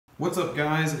What's up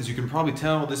guys? As you can probably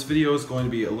tell, this video is going to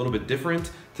be a little bit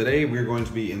different. Today we're going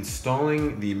to be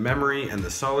installing the memory and the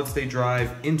solid state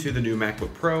drive into the new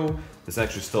MacBook Pro. This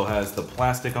actually still has the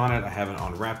plastic on it. I haven't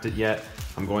unwrapped it yet.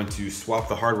 I'm going to swap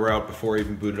the hardware out before I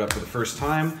even boot it up for the first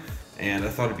time. And I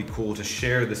thought it'd be cool to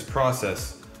share this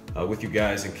process with you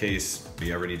guys in case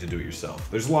you ever need to do it yourself.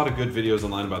 There's a lot of good videos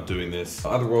online about doing this.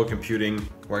 Otherworld Computing,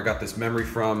 where I got this memory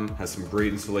from, has some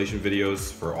great installation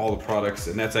videos for all the products,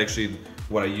 and that's actually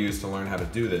what I use to learn how to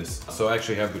do this. So I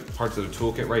actually have the parts of the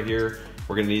toolkit right here.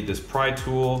 We're gonna need this pry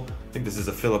tool. I think this is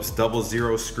a Phillips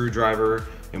 00 screwdriver,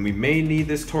 and we may need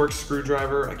this Torx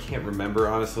screwdriver. I can't remember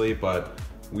honestly, but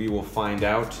we will find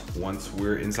out once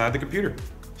we're inside the computer.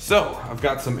 So I've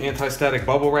got some anti-static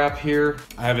bubble wrap here.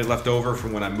 I have it left over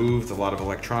from when I moved a lot of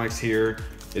electronics here.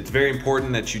 It's very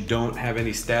important that you don't have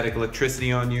any static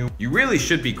electricity on you. You really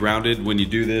should be grounded when you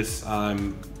do this.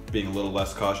 I'm being a little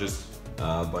less cautious,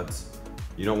 but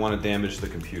you don't want to damage the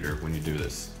computer when you do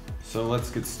this. So let's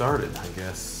get started. I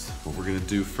guess what we're gonna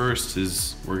do first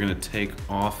is we're gonna take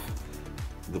off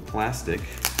the plastic.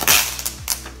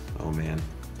 Oh man.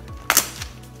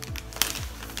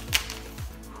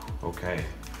 Okay.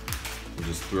 We'll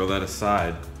just throw that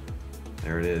aside.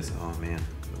 There it is. Oh man,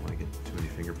 I don't want to get too many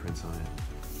fingerprints on it.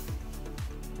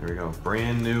 There we go.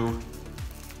 Brand new,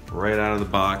 right out of the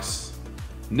box.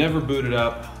 Never booted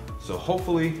up, so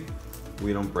hopefully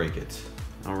we don't break it.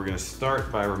 Now we're gonna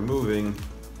start by removing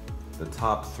the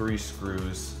top 3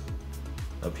 screws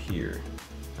up here.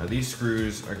 Now these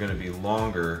screws are gonna be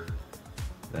longer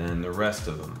than the rest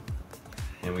of them.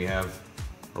 And we have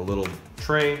a little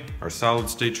tray, our solid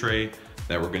state tray,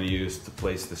 that we're gonna use to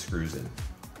place the screws in.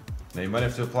 Now you might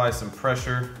have to apply some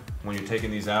pressure when you're taking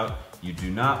these out. You do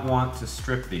not want to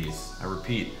strip these. I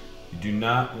repeat, you do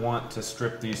not want to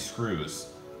strip these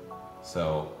screws.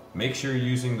 So make sure you're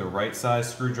using the right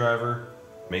size screwdriver.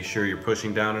 Make sure you're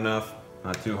pushing down enough,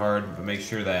 not too hard, but make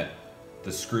sure that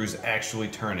the screw's actually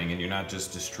turning and you're not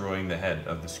just destroying the head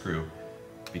of the screw,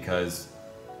 because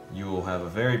you will have a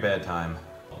very bad time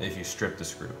if you strip the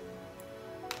screw.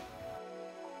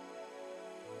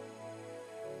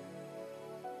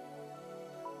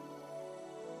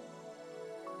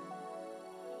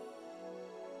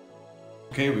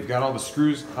 Okay, we've got all the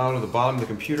screws out of the bottom of the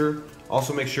computer.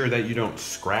 Also make sure that you don't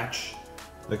scratch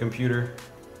the computer.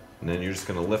 And then you're just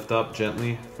gonna lift up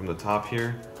gently from the top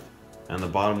here, and the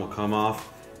bottom will come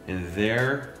off. And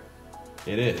there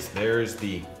it is. There's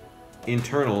the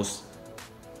internals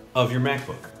of your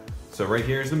MacBook. So right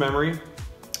here is the memory,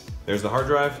 there's the hard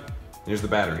drive, there's the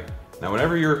battery. Now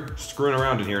whenever you're screwing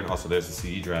around in here, and also there's the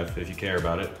CD drive if you care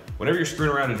about it, whenever you're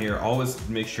screwing around in here, always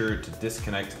make sure to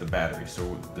disconnect the battery.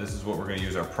 So this is what we're gonna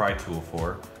use our pry tool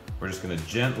for. We're just gonna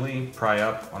gently pry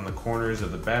up on the corners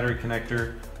of the battery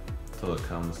connector until it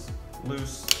comes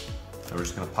loose. And we're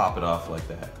just gonna pop it off like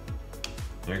that.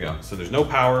 There you go. So there's no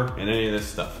power in any of this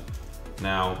stuff.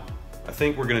 Now, I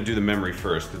think we're gonna do the memory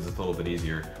first because it's a little bit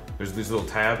easier. There's these little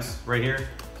tabs right here.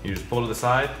 You just pull to the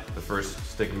side, the first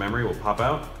stick of memory will pop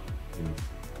out. You can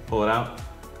pull it out,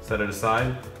 set it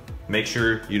aside. Make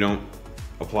sure you don't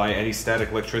apply any static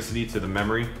electricity to the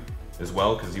memory as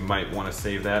well, because you might want to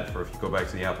save that for if you go back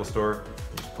to the Apple Store.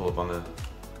 Just pull up on the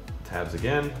tabs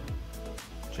again,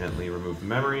 gently remove the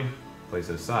memory, place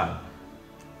it aside.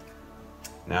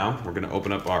 Now we're going to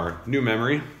open up our new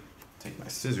memory. Take my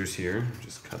scissors here,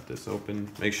 just cut this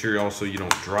open. Make sure also you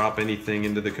don't drop anything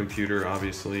into the computer,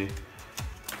 obviously,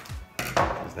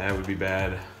 because that would be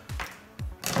bad.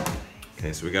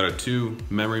 Okay, so we got our 2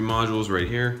 memory modules right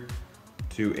here.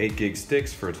 2 8 gig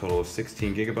sticks for a total of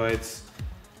 16 gigabytes.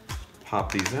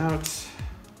 Pop these out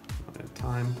one at a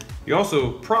time. You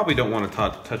also probably don't want to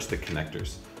touch the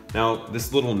connectors. Now,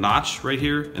 this little notch right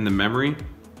here in the memory,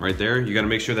 right there, you got to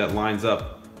make sure that lines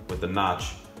up with the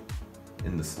notch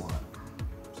in the slot.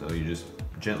 So you just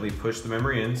gently push the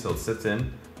memory in so it sits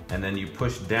in, and then you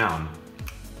push down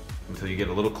until you get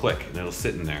a little click and it'll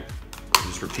sit in there.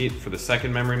 Just repeat for the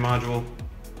second memory module.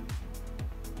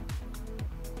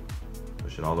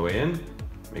 Push it all the way in.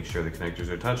 Make sure the connectors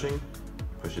are touching.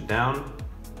 Push it down.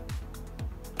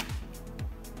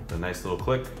 With a nice little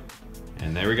click.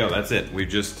 And there we go, that's it. We've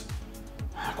just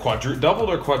doubled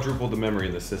or quadrupled the memory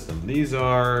in the system. These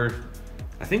are,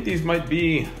 I think these might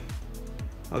be,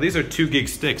 oh, these are 2 gig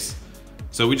sticks.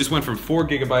 So we just went from 4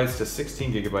 gigabytes to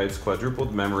 16 gigabytes,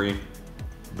 quadrupled memory.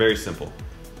 Very simple.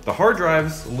 The hard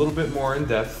drive's a little bit more in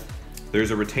depth.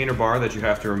 There's a retainer bar that you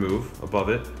have to remove above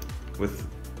it with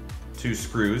 2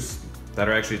 screws that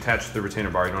are actually attached to the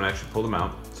retainer bar. You don't actually pull them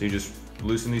out. So you just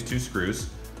loosen these 2 screws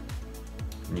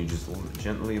and you just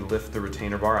gently lift the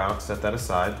retainer bar out, set that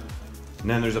aside. And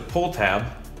then there's a pull tab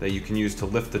that you can use to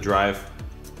lift the drive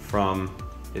from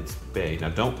its bay. Now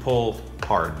don't pull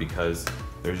hard because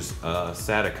there's a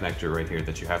SATA connector right here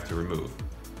that you have to remove.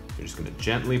 You're just gonna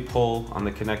gently pull on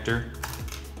the connector,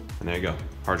 and there you go,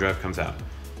 hard drive comes out.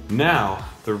 Now,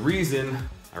 the reason,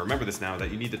 I remember this now,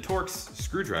 that you need the Torx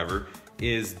screwdriver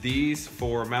is these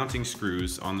 4 mounting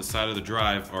screws on the side of the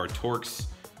drive are Torx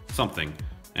something.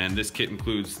 And this kit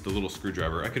includes the little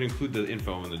screwdriver. I could include the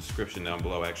info in the description down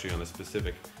below actually on the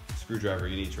specific screwdriver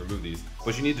you need to remove these.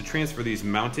 But you need to transfer these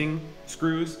mounting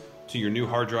screws to your new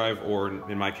hard drive, or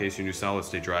in my case, your new solid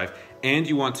state drive. And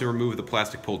you want to remove the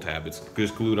plastic pull tab. It's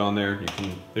just glued on there.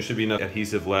 There should be enough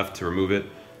adhesive left to remove it.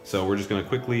 So we're just gonna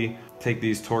quickly take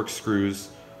these Torx screws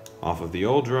off of the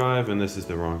old drive, and this is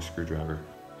the wrong screwdriver.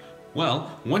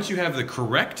 Well, once you have the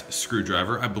correct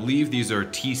screwdriver, I believe these are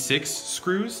T6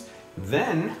 screws,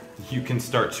 then you can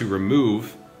start to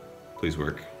remove, please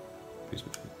work, please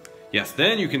work. Yes,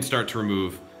 then you can start to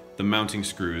remove the mounting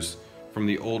screws from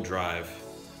the old drive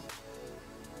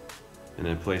and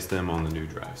then place them on the new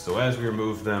drive. So as we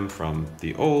remove them from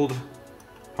the old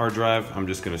hard drive, I'm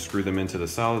just gonna screw them into the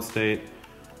solid state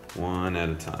one at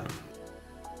a time.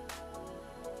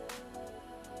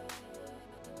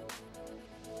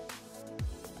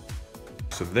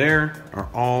 So there are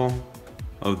all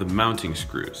of the mounting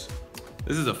screws.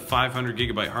 This is a 500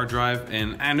 gigabyte hard drive,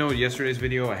 and I know in yesterday's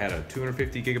video I had a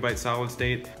 250 gigabyte solid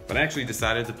state, but I actually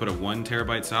decided to put a 1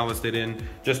 terabyte solid state in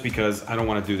just because I don't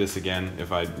want to do this again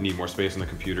if I need more space on the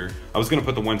computer. I was gonna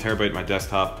put the 1 terabyte in my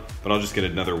desktop, but I'll just get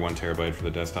another 1 terabyte for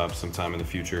the desktop sometime in the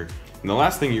future. And the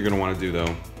last thing you're gonna want to do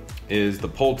though is the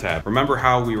pull tab. Remember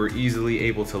how we were easily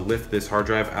able to lift this hard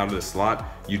drive out of the slot?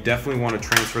 You definitely want to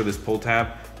transfer this pull tab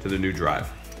to the new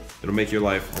drive. It'll make your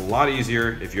life a lot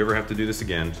easier if you ever have to do this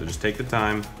again. So just take the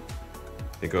time.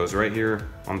 It goes right here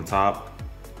on the top.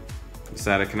 The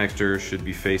SATA connector should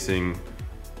be facing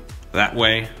that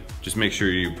way. Just make sure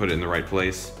you put it in the right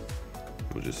place.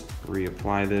 We'll just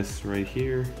reapply this right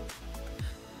here.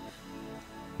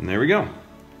 And there we go.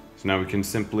 So now we can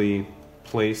simply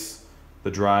place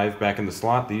the drive back in the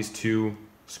slot. These 2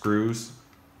 screws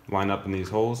line up in these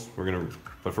holes.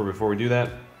 Before we do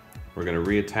that, we're gonna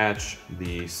reattach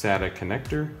the SATA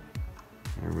connector.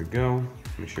 There we go.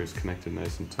 Make sure it's connected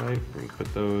nice and tight. We're gonna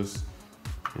put those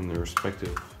in their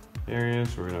respective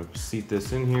areas. We're gonna seat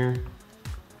this in here.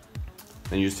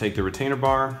 Then you just take the retainer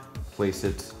bar, place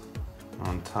it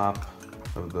on top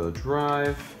of the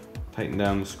drive, tighten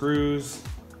down the screws.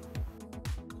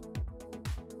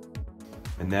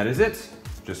 And that is it.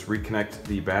 Just reconnect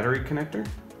the battery connector.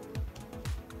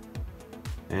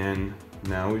 And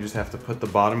now we just have to put the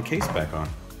bottom case back on.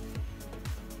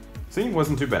 See, it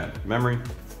wasn't too bad. Memory,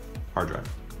 hard drive.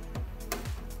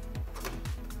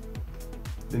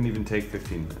 Didn't even take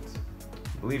 15 minutes.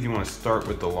 I believe you want to start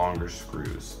with the longer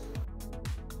screws.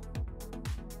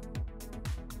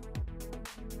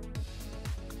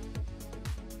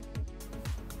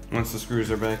 Once the screws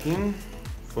are back in,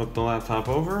 flip the laptop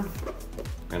over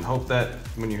and hope that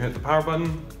when you hit the power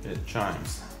button, it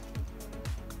chimes.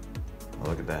 Oh,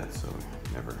 look at that, so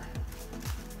never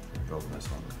opened this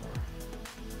one before.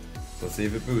 So let's see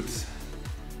if it boots.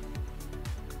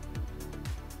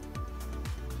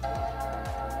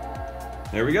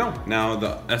 There we go. Now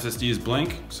the SSD is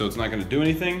blank, so it's not gonna do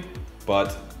anything,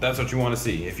 but that's what you wanna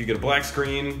see. If you get a black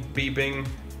screen, beeping,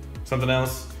 something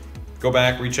else, go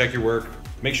back, recheck your work,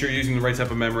 make sure you're using the right type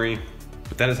of memory,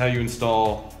 but that is how you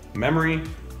install memory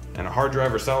and a hard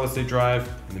drive or solid state drive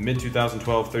in the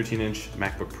mid-2012 13-inch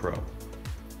MacBook Pro.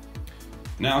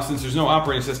 Now, since there's no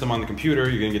operating system on the computer,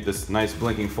 you're gonna get this nice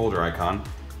blinking folder icon.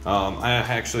 I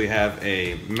actually have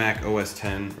a Mac OS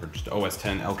 10 or just OS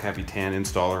 10 El Capitan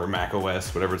installer, or Mac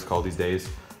OS, whatever it's called these days,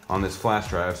 on this flash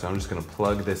drive. So I'm just gonna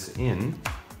plug this in,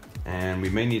 and we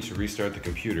may need to restart the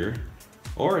computer,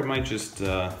 or it might just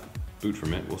boot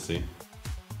from it, we'll see.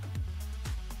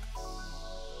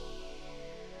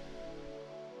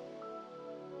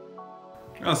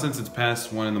 Well, since it's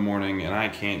past 1 in the morning and I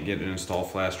can't get an install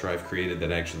flash drive created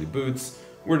that actually boots,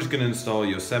 we're just gonna install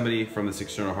Yosemite from this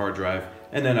external hard drive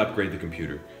and then upgrade the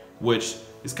computer, which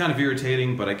is kind of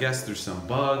irritating, but I guess there's some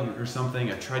bug or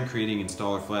something. I tried creating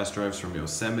installer flash drives from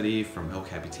Yosemite, from El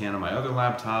Capitan on my other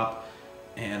laptop,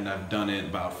 and I've done it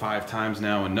about 5 times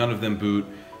now and none of them boot.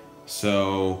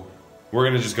 So we're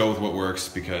gonna just go with what works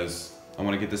because I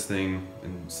wanna get this thing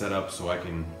set up so I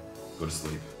can go to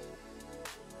sleep.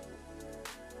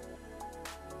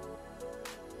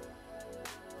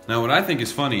 Now what I think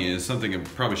is funny is something I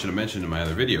probably should have mentioned in my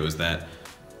other video is that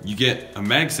you get a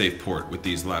MagSafe port with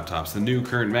these laptops. The new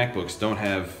current MacBooks don't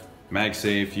have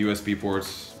MagSafe USB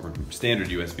ports or standard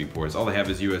USB ports. All they have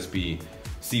is USB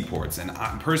C ports. And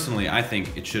personally, I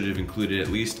think it should have included at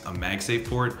least a MagSafe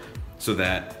port so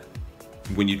that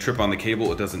when you trip on the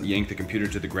cable, it doesn't yank the computer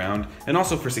to the ground. And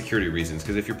also for security reasons,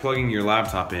 because if you're plugging your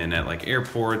laptop in at like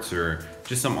airports or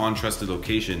just some untrusted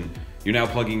location, you're now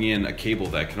plugging in a cable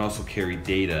that can also carry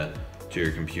data to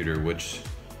your computer, which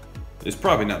is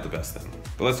probably not the best thing.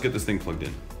 But let's get this thing plugged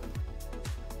in.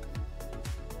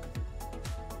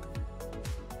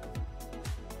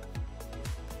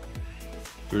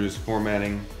 So we're just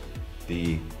formatting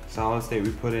the solid state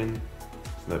we put in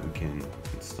so that we can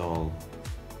install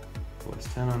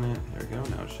OS 10 on it. There we go,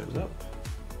 now it shows up.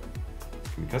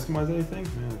 Can we customize anything?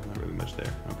 Not really much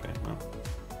there. Okay, well,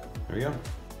 there we go.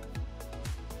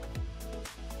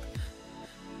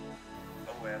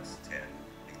 OS 10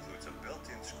 includes a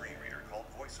built-in screen reader called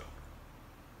VoiceOver.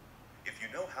 If you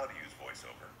know how to use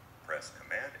VoiceOver, press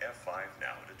Command F5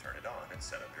 now to turn it on and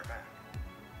set up your Mac.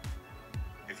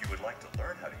 If you would like to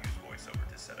learn how to use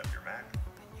VoiceOver to set up your Mac,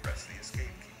 press the Escape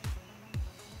key.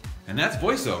 And that's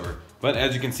VoiceOver. But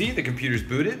as you can see, the computer's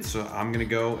booted, so I'm gonna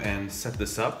go and set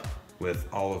this up with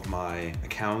all of my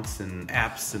accounts and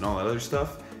apps and all that other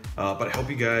stuff. But I hope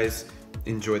you guys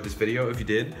enjoyed this video. If you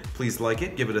did, please like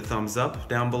it, give it a thumbs up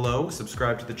down below,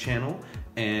 subscribe to the channel,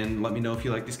 and let me know if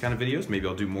you like these kind of videos. Maybe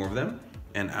I'll do more of them,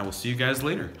 and I will see you guys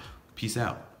later. Peace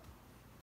out.